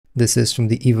This is from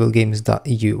the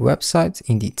evilgames.eu website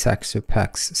in the texture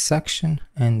packs section,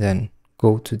 and then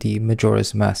go to the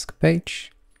Majora's Mask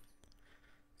page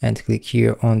and click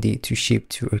here on the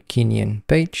 2Ship2Harkinian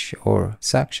page or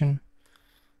section,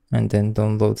 and then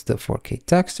download the 4K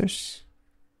textures.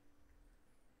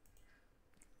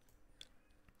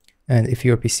 And if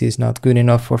your PC is not good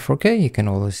enough for 4K, you can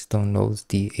always download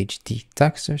the HD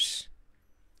textures.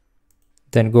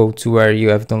 Then go to where you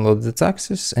have downloaded the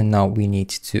textures, and now we need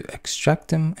to extract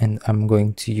them, and I'm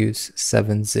going to use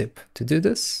 7-zip to do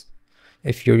this.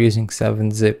 If you're using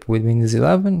 7-zip with Windows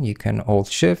 11, you can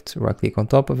Alt-Shift, right-click on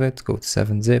top of it, go to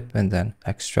 7-zip, and then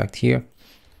extract here.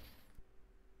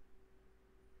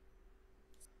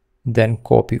 Then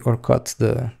copy or cut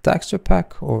the texture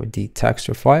pack or the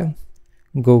texture file.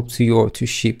 Go to your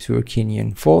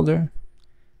 2Ship2Harkinian folder,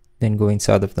 then go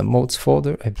inside of the modes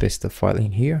folder and paste the file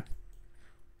in here,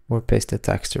 or paste the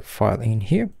texture file in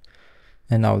here.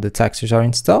 And now the textures are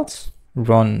installed.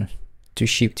 Run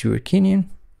 2Ship2Harkinian.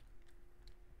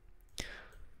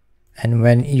 And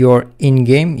when you're in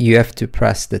game, you have to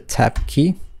press the tab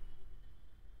key,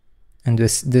 and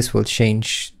this will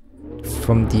change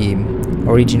from the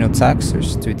original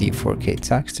textures to the 4K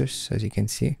textures, as you can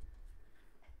see.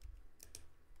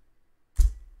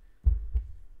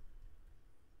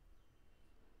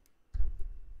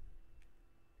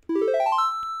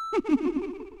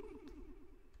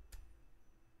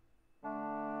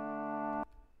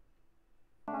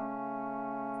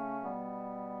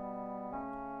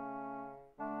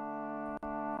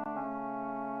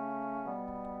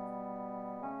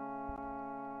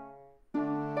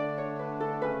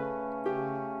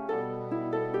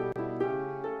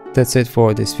 That's it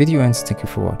for this video, and thank you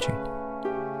for watching.